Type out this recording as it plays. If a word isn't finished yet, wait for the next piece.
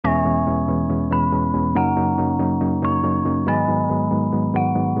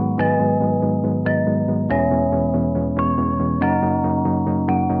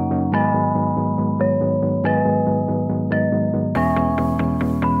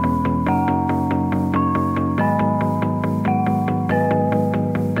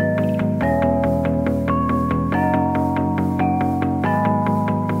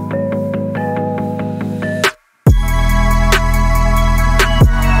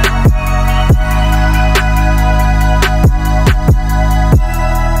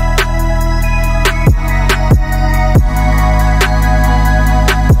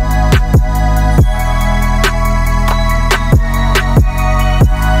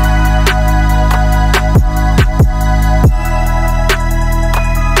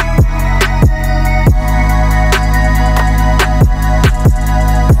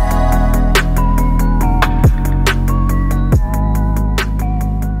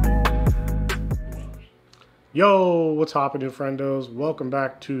Yo, what's happening, friendos? Welcome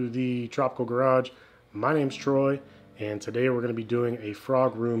back to the Tropical Garage. My name's Troy, and today we're going to be doing a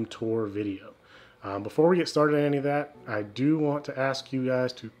frog room tour video. Before we get started on any of that, I do want to ask you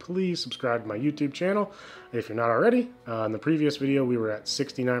guys to please subscribe to my YouTube channel if you're not already. In the previous video, we were at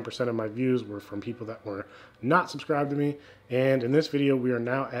 69% of my views were from people that were not subscribed to me, and in this video, we are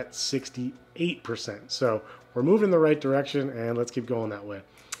now at 68%. So we're moving in the right direction, and let's keep going that way.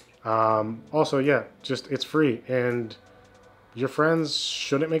 Also, yeah, it's free, and your friends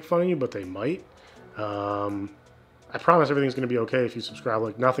shouldn't make fun of you, but they might. I promise everything's going to be okay if you subscribe.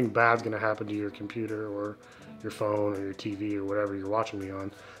 Like, nothing bad's going to happen to your computer or your phone or your TV or whatever you're watching me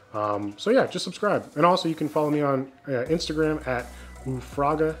on. So yeah, just subscribe. And also you can follow me on Instagram at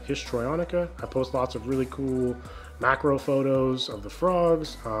OOPHAGA HISTRIONICA. I post lots of really cool macro photos of the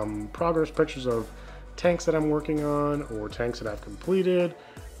frogs, progress pictures of tanks that I'm working on or tanks that I've completed,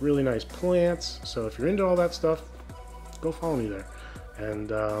 really nice plants. So if you're into all that stuff, go follow me there.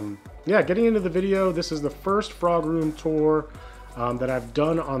 And yeah, getting into the video, this is the first frog room tour that I've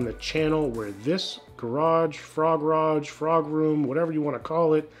done on the channel where this garage, frog room, whatever you want to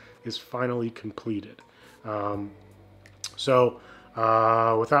call it, is finally completed. So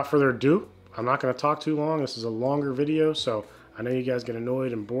without further ado, I'm not going to talk too long. This is a longer video, so I know you guys get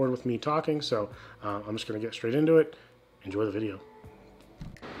annoyed and bored with me talking, so I'm just going to get straight into it. Enjoy the video.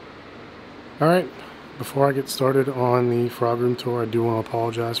 Alright, before I get started on the frog room tour, I do want to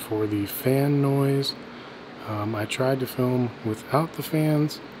apologize for the fan noise. I tried to film without the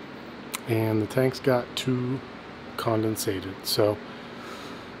fans, and the tanks got too condensated. So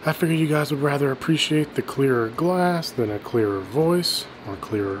I figured you guys would rather appreciate the clearer glass than a clearer voice or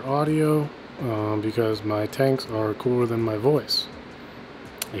clearer audio, because my tanks are cooler than my voice.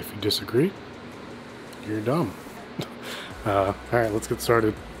 If you disagree, you're dumb. Alright, let's get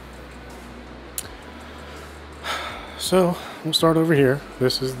started. So we'll start over here.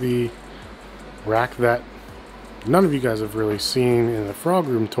 This is the rack that none of you guys have really seen in the frog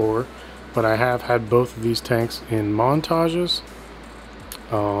room tour, but I have had both of these tanks in montages.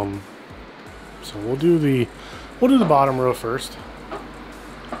 So we'll do the bottom row first.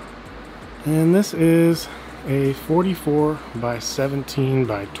 And this is a 44 by 17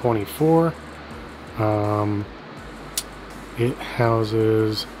 by 24. It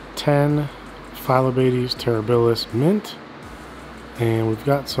houses 10 Phyllobates terribilis mint, and we've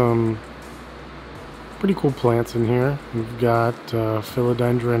got some pretty cool plants in here. We've got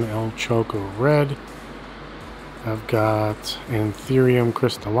Philodendron El Choco red. I've got Anthurium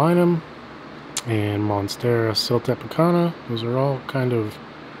crystallinum and Monstera siltepecana. Those are all kind of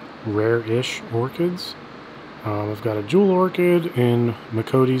rare-ish orchids. I've got a jewel orchid in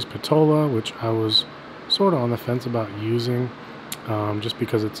Micotes petola, which I was sort of on the fence about using. Just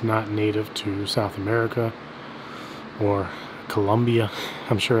because it's not native to South America or Colombia.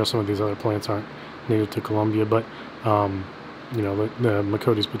 I'm sure some of these other plants aren't native to Colombia, but you know, the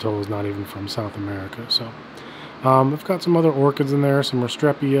Micotes petola is not even from South America. So I've got some other orchids in there, some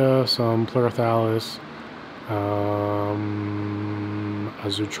Restrepia, some Pleurothallis,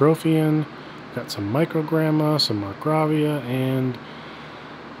 Azutrophian, got some Microgramma, some Margravia, and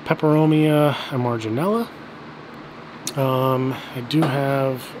Peperomia amarginella. I do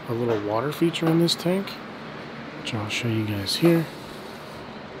have a little water feature in this tank, which I'll show you guys here. You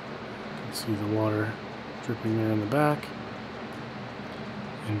can see the water dripping there in the back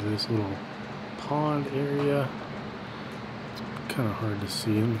into this little pond area. It's kind of hard to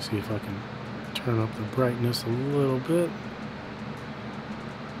see. Let me see if I can turn up the brightness a little bit.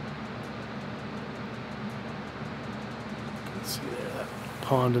 You can see there that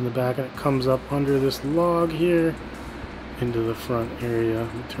pond in the back, and it comes up under this log here into the front area.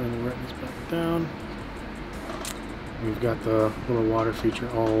 Let me turn the brightness back down. We've got the little water feature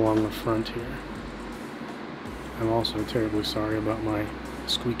all along the front here. I'm also terribly sorry about my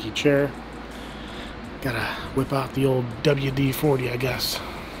squeaky chair. Gotta whip out the old WD-40, I guess.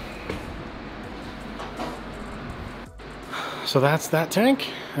 So that's that tank,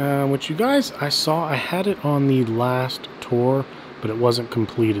 which you guys, I had it on the last tour, but it wasn't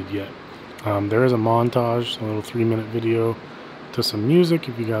completed yet. There is a montage, a little 3-minute video to some music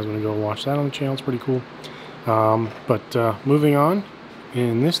if you guys want to go watch that on the channel. It's pretty cool. But moving on,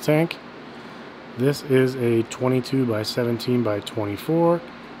 in this tank, this is a 22 by 17 by 24,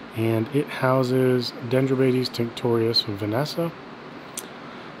 and it houses Dendrobates tinctorius vanessa.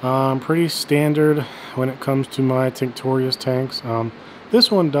 Pretty standard when it comes to my tinctorius tanks.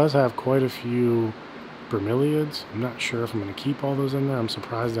 This one does have quite a few bromeliads. I'm not sure if I'm going to keep all those in there. I'm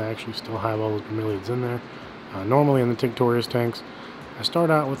surprised I actually still have all those bromeliads in there. Normally in the tinctorius tanks, I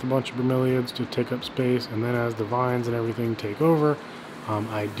start out with a bunch of bromeliads to take up space, and then as the vines and everything take over,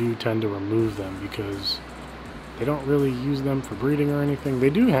 I do tend to remove them because they don't really use them for breeding or anything.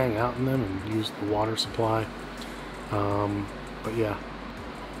 They do hang out in them and use the water supply. But yeah,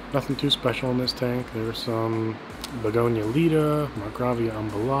 nothing too special in this tank. There's some Begonia leda, Margravia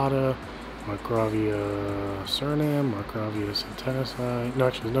umbellata, Margravia surinam, Margravia centennici. No,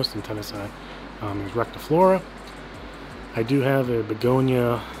 actually, there's no centennici. There's rectiflora. I do have a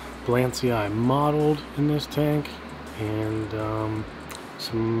Begonia blancii mottled in this tank, and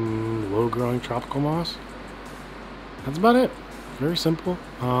some low-growing tropical moss. That's about it. Very simple.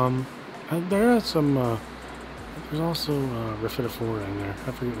 There are some. There's also Raphidophora in there.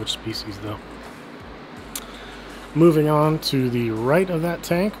 I forget which species though. Moving on to the right of that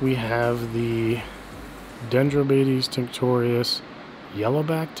tank, we have the DENDROBATES tinctorius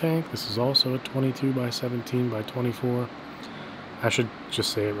yellowback tank. This is also a 22 by 17 by 24. I should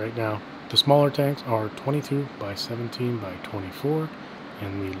just say it right now. The smaller tanks are 22 by 17 by 24,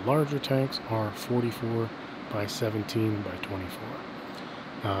 and the larger tanks are 44 by 17 by 24.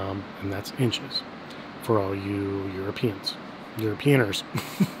 And that's inches for all you Europeaners.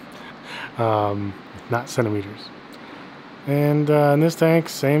 Not centimeters. And in this tank,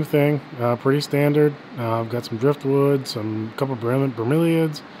 same thing, pretty standard. I've got some driftwood, couple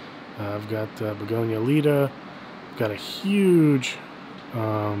bromeliads. I've got Begonia leda. I've got a huge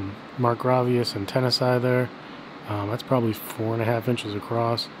Margravia centennici there. That's probably 4.5 inches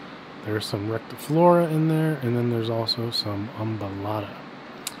across. There's some rectiflora in there, and then there's also some umbellata.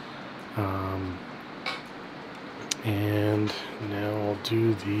 And now I'll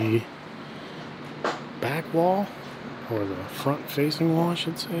do the back wall, or the front facing wall I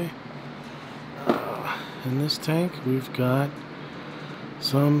should say. In this tank we've got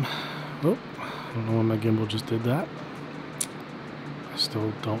some, oh, I don't know why my gimbal just did that. I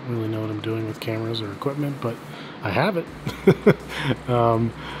still don't really know what I'm doing with cameras or equipment, but I have it.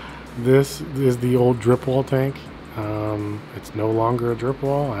 This is the old drip wall tank. It's no longer a drip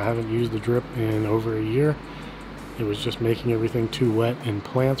wall. I haven't used the drip in over a year. It was just making everything too wet, and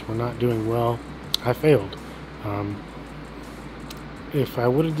plants were not doing well. I failed. If I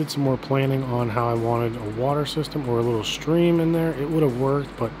would have did some more planning on how I wanted a water system or a little stream in there, it would have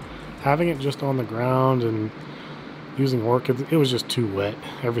worked, but having it just on the ground and using orchids, it was just too wet.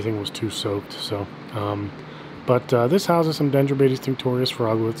 Everything was too soaked. So, but this houses some DENDROBATES tinctorius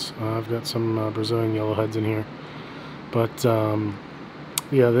froglets. I've got some Brazilian yellowheads in here. But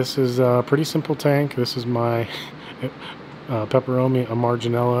yeah, this is a pretty simple tank. This is my Peperomia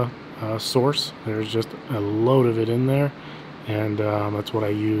marginella source. There's just a load of it in there, and that's what I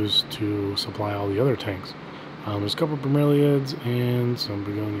use to supply all the other tanks. There's a couple of bromeliads and some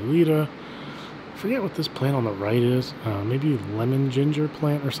Begonia leda. I forget what this plant on the right is. Maybe lemon ginger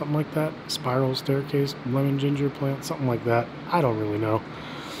plant or something like that. Spiral staircase lemon ginger plant, something like that. I don't really know.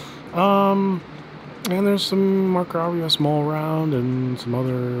 And there's some Margravia small round and some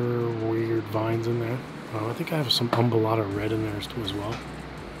other weird vines in there. I think I have some umbellata red in there as well.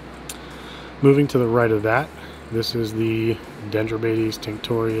 Moving to the right of that, this is the DENDROBATES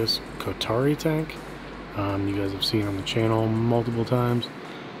tinctorius Kotari tank. You guys have seen on the channel multiple times.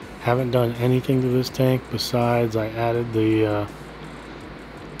 Haven't done anything to this tank besides I added the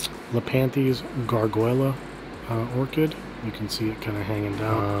Lepanthes gargoyle orchid. You can see it kind of hanging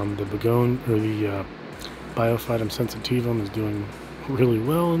down. The Biophytum sensitivum is doing really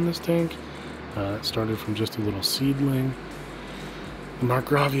well in this tank. It started from just a little seedling. The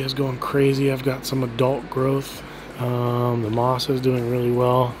Margravia is going crazy. I've got some adult growth. The moss is doing really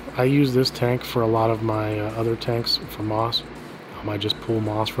well. I use this tank for a lot of my other tanks for moss. I just pull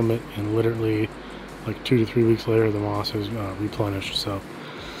moss from it, and literally like 2 to 3 weeks later the moss is replenished. So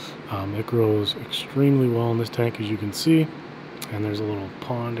it grows extremely well in this tank, as you can see. And there's a little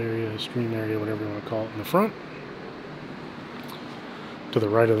pond area, stream area, whatever you want to call it, in the front. To the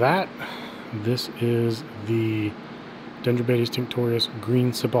right of that, this is the DENDROBATES tinctorius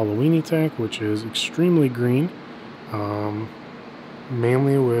green Cipolloini tank, which is extremely green,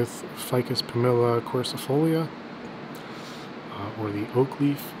 mainly with Ficus pumila quercifolia, or the oak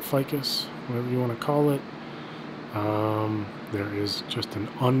leaf ficus, whatever you want to call it. There is just an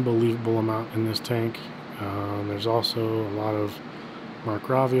unbelievable amount in this tank. There's also a lot of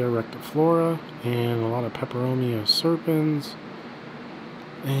Margravia rectiflora and a lot of Peperomia serpens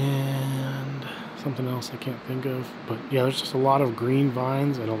and something else I can't think of. But yeah, there's just a lot of green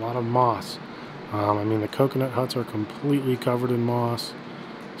vines and a lot of moss. I mean, the coconut huts are completely covered in moss.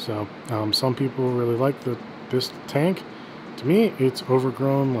 So some people really like this tank. To me, it's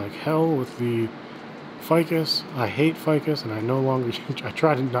overgrown like hell with the ficus. I hate ficus, and I no longer I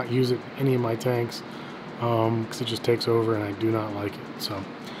try to not use it in any of my tanks because it just takes over, and I do not like it. So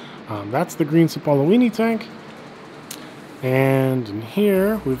that's the green Sapolowini tank. And in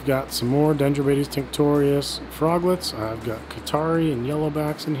here we've got some more Dendrobates tinctorius froglets. I've got Qatari and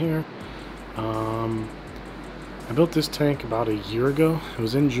yellowbacks in here. I built this tank about a year ago. It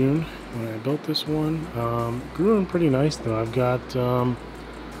was in June when I built this one. Grew in pretty nice though. I've got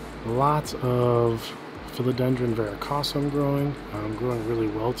lots of Philodendron varicosum growing. Growing really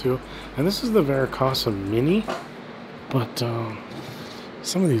well too. And this is the varicosum mini, but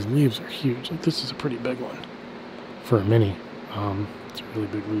some of these leaves are huge. Like this is a pretty big one for a mini. It's a really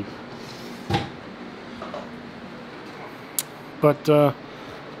big leaf. But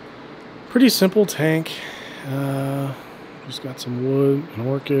pretty simple tank. Just got some wood, an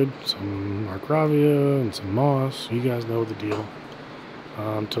orchid, some Margravia, and some moss. You guys know the deal.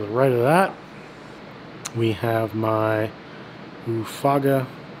 To the right of that, we have my OOPHAGA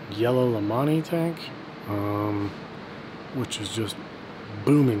yellow LEHMANNI tank, which is just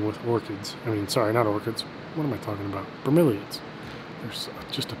booming with orchids. I mean, sorry, not orchids. What am I talking about? Bromeliads. There's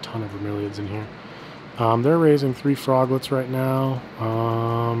just a ton of bromeliads in here. They're raising 3 froglets right now.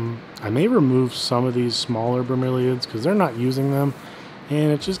 I may remove some of these smaller bromeliads because they're not using them,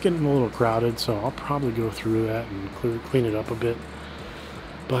 and it's just getting a little crowded, so I'll probably go through that and clean it up a bit.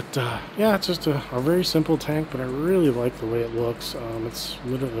 But yeah, it's just a very simple tank, but I really like the way it looks. It's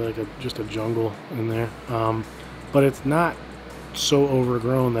literally like just a jungle in there, but it's not so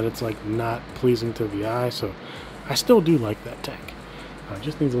overgrown that it's like not pleasing to the eye, so I still do like that tank.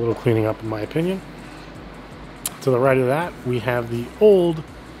 Just needs a little cleaning up in my opinion. To the right of that, we have the old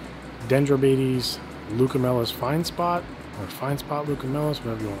Dendrobates LEUCOMELAS fine spot, or fine spot LEUCOMELAS,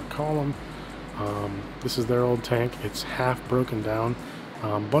 whatever you want to call them. This is their old tank. It's half broken down.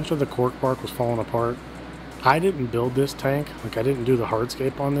 A bunch of the cork bark was falling apart. I didn't build this tank. Like, I didn't do the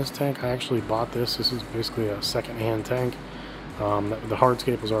hardscape on this tank. I actually bought this. This is basically a second-hand tank. The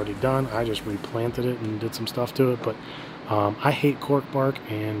hardscape was already done. I just replanted it and did some stuff to it. But I hate cork bark,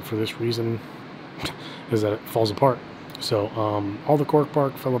 and for this reason is that it falls apart. So all the cork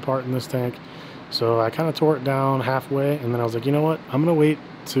bark fell apart in this tank. So I kind of tore it down halfway, and then I was like, you know what? I'm going to wait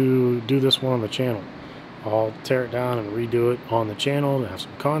to do this one on the channel. I'll tear it down and redo it on the channel to have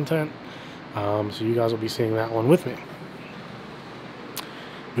some content. So you guys will be seeing that one with me.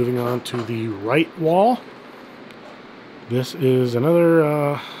 Moving on to the right wall. This is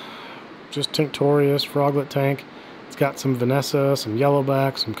another just tinctorius froglet tank. It's got some Vanessa, some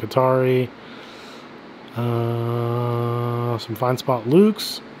yellowback, some Qatari, some fine spot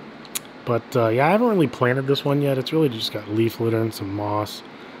lukes. But yeah, I haven't really planted this one yet. It's really just got leaf litter and some moss,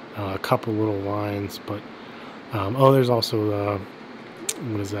 a couple little lines. But oh, there's also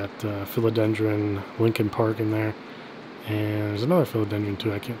what is that? Philodendron Lincoln Park in there, and there's another philodendron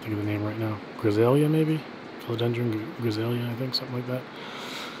too. I can't think of the name right now. Grisalia maybe. Philodendron Grisalia, I think, something like that.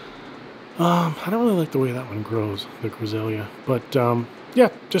 I don't really like the way that one grows, the Grisalia. But yeah,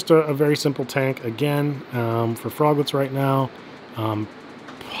 just a very simple tank. Again, for froglets right now.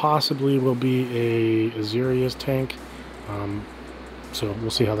 Possibly will be a AZUREUS tank. So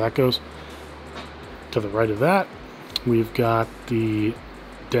we'll see how that goes. To the right of that, we've got the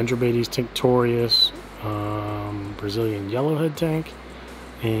Dendrobates tinctorius Brazilian yellowhead tank,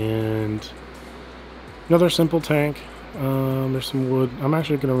 and another simple tank. There's some wood. I'm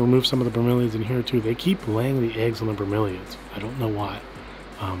actually going to remove some of the bromeliads in here too. They keep laying the eggs on the bromeliads. I don't know why.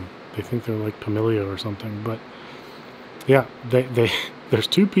 They think they're like PUMILIO or something, but yeah, there's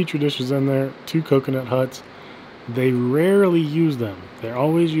 2 petri dishes in there, 2 coconut huts. They rarely use them. They're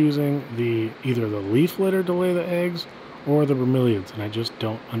always using either the leaf litter to lay the eggs or the bromeliads, and I just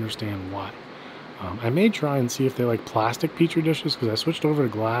don't understand why. I may try and see if they like plastic petri dishes, because I switched over to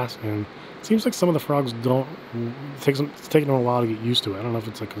glass, and it seems like some of the frogs don't. It's taking them a while to get used to it. I don't know if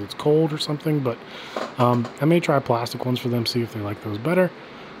it's like because it's cold or something, but I may try plastic ones for them, see if they like those better.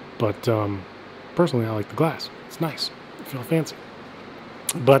 But personally, I like the glass. It's nice. I feel fancy.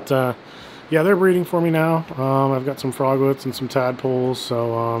 But yeah, they're breeding for me now. I've got some froglets and some tadpoles,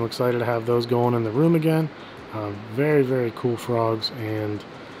 so I'm excited to have those going in the room again. Very, very cool frogs, and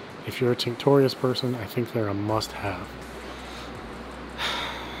if you're a tinctorius person, I think they're a must-have.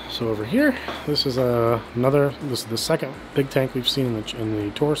 So over here, this is the second big tank we've seen in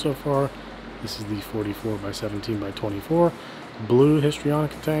the tour so far. This is the 44 by 17 by 24 blue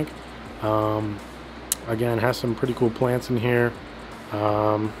HISTRIONICA tank. Again, has some pretty cool plants in here.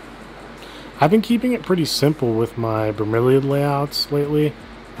 I've been keeping it pretty simple with my bromeliad layouts lately.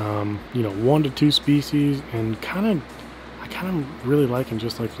 You know, 1 to 2 species, and I kind of really liking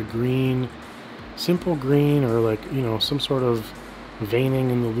just like the green simple green or like, you know, some sort of veining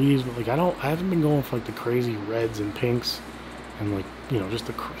in the leaves, but like I haven't been going for like the crazy reds and pinks and like, you know, just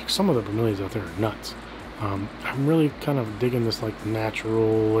some of the bromeliads out there are nuts. I'm really kind of digging this like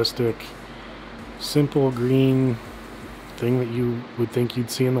naturalistic, simple green thing that you would think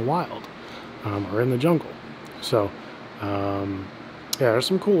you'd see in the wild or in the jungle. So yeah, there's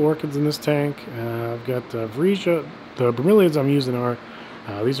some cool orchids in this tank. I've got Vresia. The bromeliads I'm using are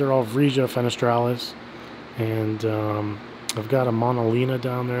these are all Vresia fenestralis, and I've got a monolina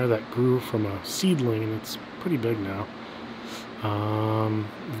down there that grew from a seedling, and it's pretty big now.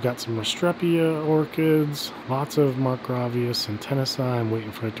 We've got some Restrepia orchids, lots of Markgravius and Tennessee. I'm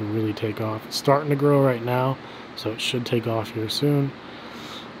waiting for it to really take off. It's starting to grow right now, so it should take off here soon.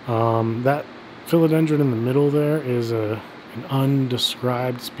 That philodendron in the middle there is an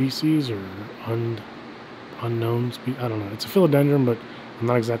undescribed species or unknown species. I don't know. It's a philodendron, but I'm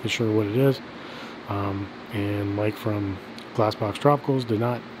not exactly sure what it is. And Mike from Glassbox Tropicals did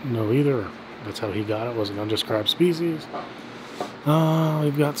not know either. That's how he got it, was an undescribed species.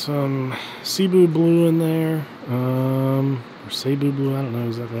 We've got some Cebu blue in there, or Cebu blue, I don't know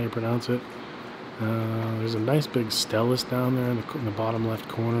exactly how you pronounce it. There's a nice big Stelis down there in the bottom left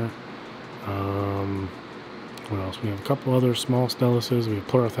corner. What else? We have a couple other small Stelises. We have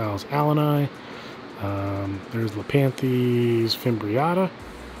Pleurothallus alleni. There's Lepanthes fimbriata,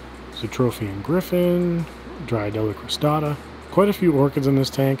 Zootrophian griffin, Dryadella cristata. Quite a few orchids in this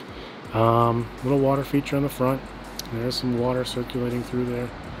tank. Little water feature on the front. There's some water circulating through there,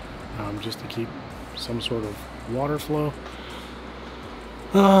 just to keep some sort of water flow.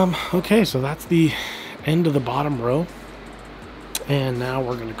 Okay, so that's the end of the bottom row. And now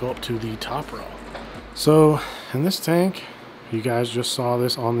we're going to go up to the top row. So in this tank, you guys just saw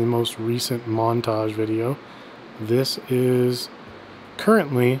this on the most recent montage video. This is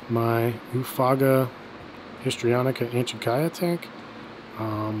currently my OOPHAGA Histrionica Anchikaya tank.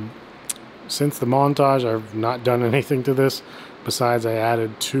 Since the montage, I've not done anything to this besides I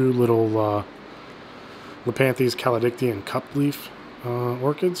added two little Lepanthes calypdicti cup leaf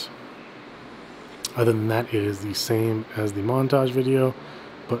orchids. Other than that, it is the same as the montage video.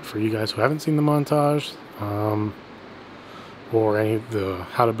 But for you guys who haven't seen the montage, or any of the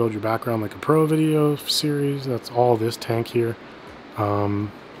how to build your background like a pro video series, that's all this tank here.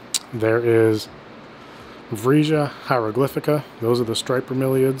 There is Vresia hieroglyphica. Those are the striped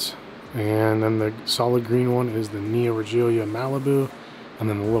bromeliads. And then the solid green one is the Neoregelia Malibu. And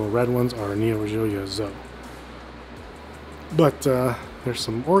then the little red ones are Neoregelia Zoe. But there's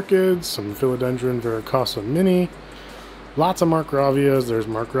some orchids, some Philodendron Vericosa mini. Lots of Markgravias. There's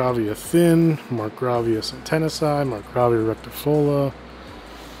Markgravia thin, Markgravia centennici, Markgravia rectifolia.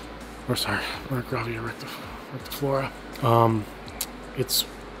 Or sorry, Markgravia rectiflora. It's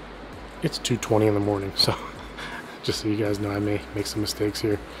 2:20 in the morning, so just so you guys know, I may make some mistakes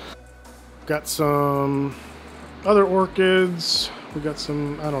here. Got some other orchids. We got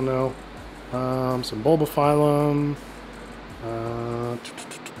some, I don't know, some Bulbophyllum.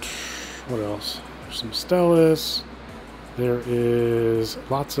 What else? There's some Stelis. There is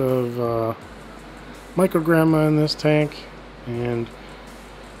lots of Microgramma in this tank, and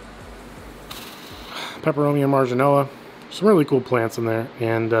Peperomia marginella. Some really cool plants in there.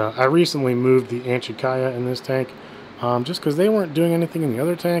 And I recently moved the Anchikaya in this tank just because they weren't doing anything in the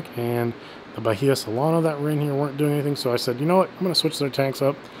other tank, and the Bahia Solano that were in here weren't doing anything. So I said, you know what, I'm going to switch their tanks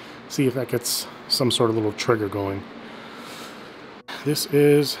up, see if that gets some sort of little trigger going. This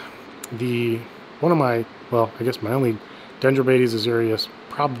is one of my, well, I guess my only Dendrobates azureus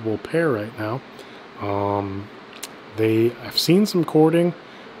probable pair right now. I've seen some courting,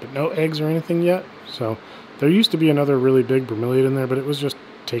 but no eggs or anything yet. So there used to be another really big bromeliad in there, but it was just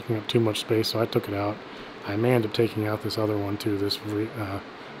taking up too much space, so I took it out. I may end up taking out this other one too, this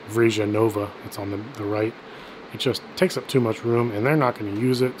Vresia Nova that's on the right. It just takes up too much room, and they're not going to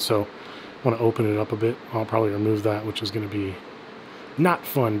use it, so I want to open it up a bit. I'll probably remove that, which is going to be not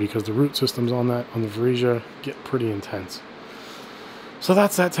fun because the root systems on the Vresia get pretty intense. So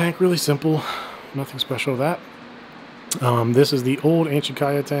that's that tank, really simple, nothing special with that. This is the old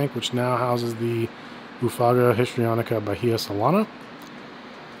Anchikaya tank, which now houses the OOPHAGA Histrionica Bahia Solana.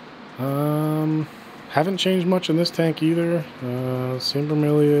 Haven't changed much in this tank either. Same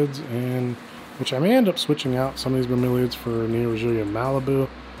bromeliads, and which I may end up switching out some of these bromeliads for Neoregelia Malibu.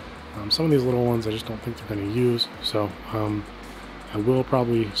 Some of these little ones I just don't think they're going to use, so I will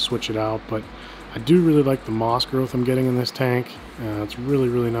probably switch it out. But I do really like the moss growth I'm getting in this tank. It's really,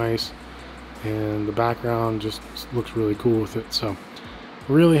 really nice, and the background just looks really cool with it. So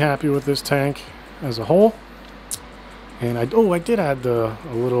really happy with this tank as a whole. And I did add a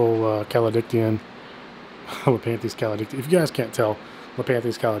little calypdicti Lepanthes calodicta. If you guys can't tell,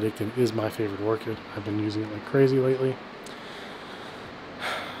 Lepanthes calodicta is my favorite orchid. I've been using it like crazy lately.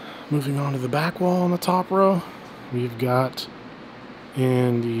 Moving on to the back wall on the top row, we've got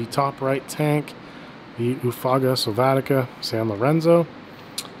in the top right tank the OOPHAGA Sylvatica San Lorenzo.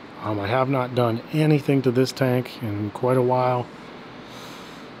 I have not done anything to this tank in quite a while.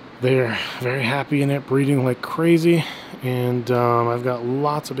 They're very happy in it, breeding like crazy, and I've got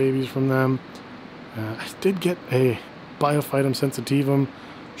lots of babies from them. I did get a Biophytum sensitivum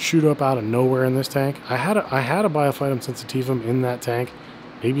shoot up out of nowhere in this tank. I had a Biophytum sensitivum in that tank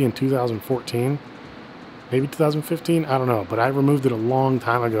maybe in 2014, maybe 2015, I don't know, but I removed it a long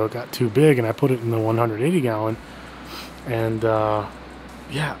time ago. It got too big and I put it in the 180 gallon, and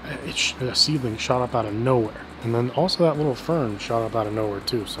yeah, a seedling shot up out of nowhere. And then also that little fern shot up out of nowhere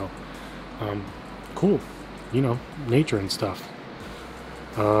too, so cool, you know, nature and stuff.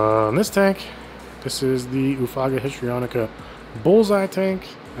 In this tank, this is the OOPHAGA Histrionica Bullseye tank.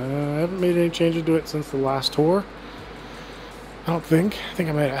 I haven't made any changes to it since the last tour. I don't think. I think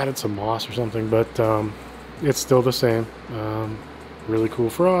I might have added some moss or something, but it's still the same. Really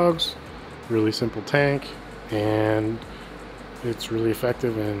cool frogs, really simple tank, and it's really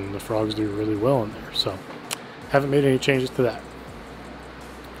effective, and the frogs do really well in there. So haven't made any changes to that.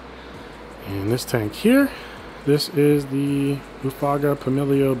 And this tank here, this is the OOPHAGA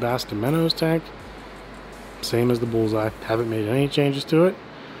PUMILIO Bastimentos tank. Same as the Bullseye. Haven't made any changes to it.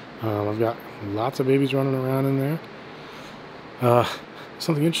 I've got lots of babies running around in there.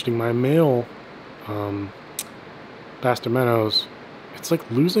 Something interesting, my male Bastimentos, it's like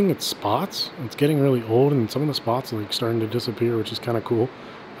losing its spots. It's getting really old, and some of the spots are like starting to disappear, which is kind of cool.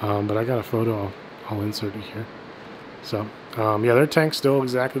 But I got a photo, I'll insert it here. So yeah, their tank's still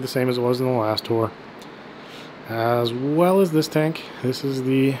exactly the same as it was in the last tour. As well as this tank, this is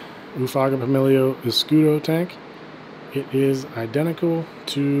the OOPHAGA PUMILIO Escudo tank. It is identical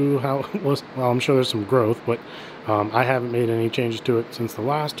to how it was. Well, I'm sure there's some growth, but I haven't made any changes to it since the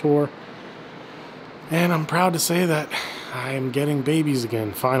last tour. And I'm proud to say that I am getting babies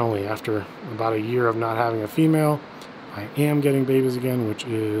again, finally. After about a year of not having a female, I am getting babies again, which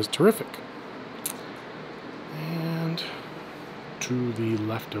is terrific. And to the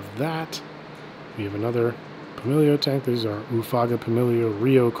left of that, we have another Pumilio tank. These are OOPHAGA Pumilio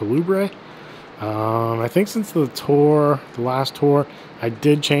Rio Colubre. I think since the last tour, I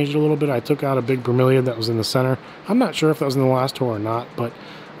did change it a little bit. I took out a big bromeliad that was in the center. I'm not sure if that was in the last tour or not, but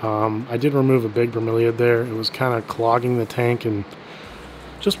I did remove a big bromeliad there. It was kind of clogging the tank and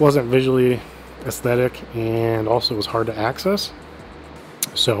just wasn't visually aesthetic, and also was hard to access.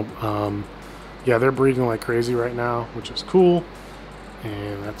 So yeah, they're breeding like crazy right now, which is cool,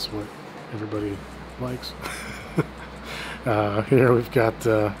 and that's what everybody likes. Here we've got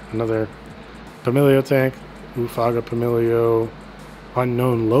another Pumilio tank, OOPHAGA Pumilio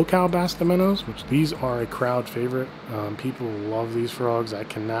Unknown Locale Bastimentos, which these are a crowd favorite. People love these frogs. I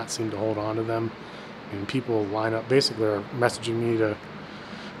cannot seem to hold on to them, and people line up, basically are messaging me to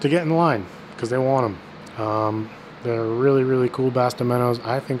get in line because they want them. They're really, really cool Bastimentos.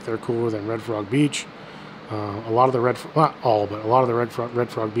 I think they're cooler than Red Frog Beach. A lot of the not all, but a lot of the Red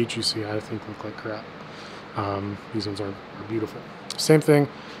Frog Beach you see, I think look like crap. These ones are beautiful. Same thing.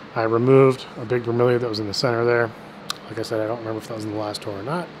 I removed a big bromeliad that was in the center there. Like I said, I don't remember if that was in the last tour or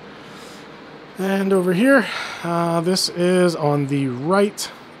not. And over here, this is on the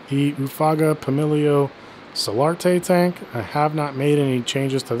right, the OOPHAGA Pumilio Solarte tank. I have not made any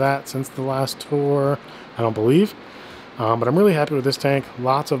changes to that since the last tour, I don't believe. But I'm really happy with this tank.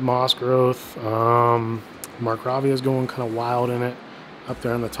 Lots of moss growth. Markravia is going kind of wild in it, up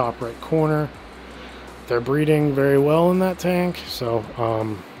there in the top right corner. They're breeding very well in that tank, so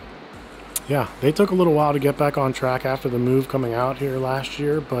yeah, they took a little while to get back on track after the move coming out here last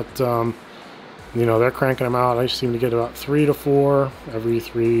year, but you know, they're cranking them out. I seem to get about 3 to 4 every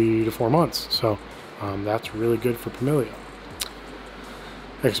 3 to 4 months, so that's really good for Pumilio.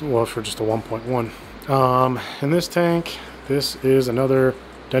 Well, for just a 1.1. In this tank, this is another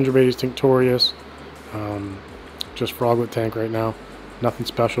DENDROBATES tinctorius, just froglet tank right now. Nothing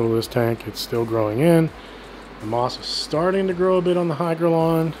special to this tank. It's still growing in. The moss is starting to grow a bit on the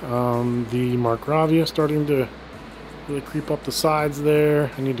hygrolon. The Markravia is starting to really creep up the sides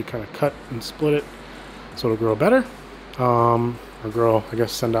there. I need to kind of cut and split it so it'll grow better. Or grow, I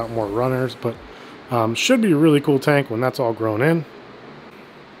guess, send out more runners. But should be a really cool tank when that's all grown in.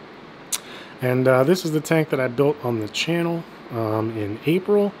 And this is the tank that I built on the channel in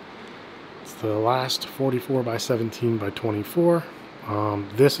April. It's the last 44 by 17 by 24.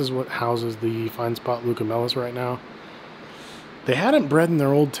 This is what houses the fine spot leucomelas right now. they hadn't bred in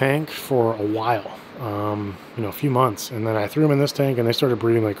their old tank for a while, you know, a few months, and then I threw them in this tank and they started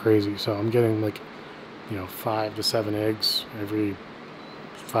breeding like crazy. So I'm getting like, you know, 5 to 7 eggs every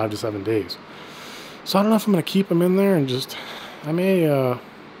 5 to 7 days. So I don't know if I'm going to keep them in there and just, I may,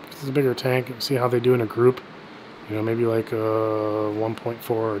 this is a bigger tank, see how they do in a group. You know, maybe like 1.4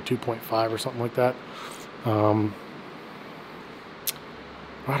 or 2.5 or something like that. I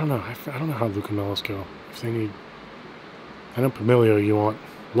don't know. I don't know how LEUCOMELAS go. If they need, I know PUMILIO you want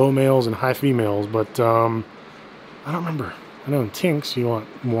low males and high females, but I don't remember. I know in Tinks you want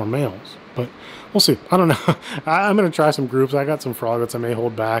more males, but we'll see. I don't know. I'm going to try some groups. I got some froglets I may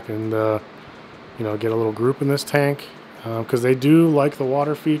hold back and, you know, get a little group in this tank because they do like the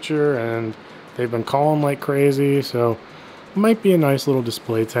water feature and they've been calling like crazy. So it might be a nice little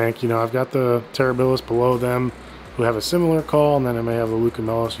display tank. You know, I've got the TERRARIUM below them who have a similar call, and then I may have the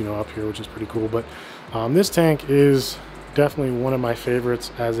LEUCOMELAS, you know, up here, which is pretty cool. But this tank is definitely one of my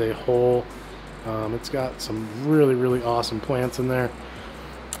favorites as a whole. It's got some really, really awesome plants in there.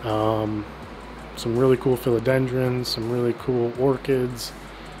 Some really cool philodendrons, some really cool orchids,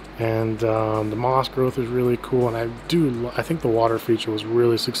 and the moss growth is really cool. And I think the water feature was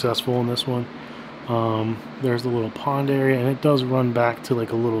really successful in this one. There's the little pond area, and it does run back to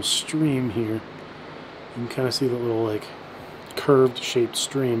like a little stream here. You can kind of see the little like curved shaped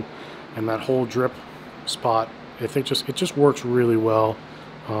stream, and that whole drip spot. I think it just works really well.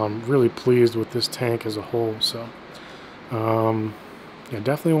 Really pleased with this tank as a whole. So yeah,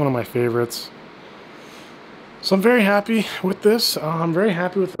 definitely one of my favorites. So I'm very happy with this. I'm very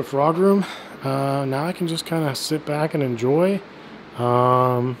happy with the Frogroom. Now I can just kind of sit back and enjoy.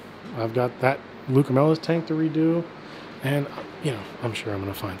 I've got that LEUCOMELAS tank to redo, and you know, I'm sure I'm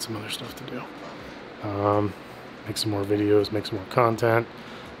going to find some other stuff to do. Make some more videos, make some more content,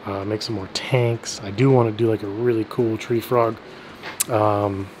 make some more tanks. I do want to do like a really cool tree frog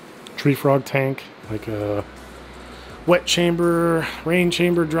tank, like a wet chamber, rain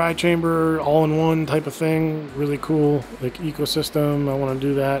chamber, dry chamber, all in one type of thing. Really cool, like ecosystem. I want to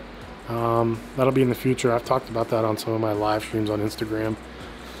do that. That'll be in the future. I've talked about that on some of my live streams on Instagram.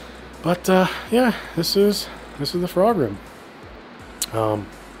 But yeah, this is the Frogroom.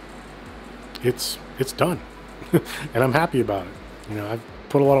 It's done, and I'm happy about it. You know, I've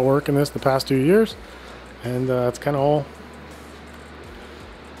put a lot of work in this the past 2 years, and it's kind of all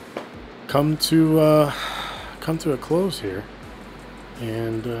come to a close here.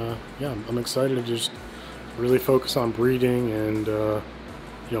 And yeah, I'm excited to just really focus on breeding and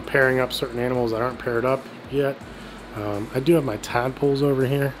you know, pairing up certain animals that aren't paired up yet. I do have my tadpoles over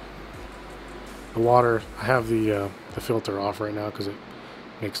here. The water, I have the filter off right now because it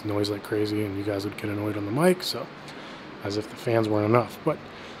makes noise like crazy and you guys would get annoyed on the mic, so as if the fans weren't enough. But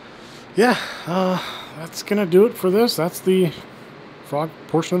yeah, that's gonna do it for this. That's the frog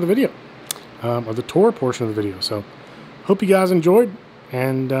portion of the video, or the tour portion of the video. So hope you guys enjoyed,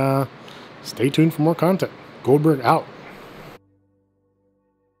 and stay tuned for more content. Goldberg out.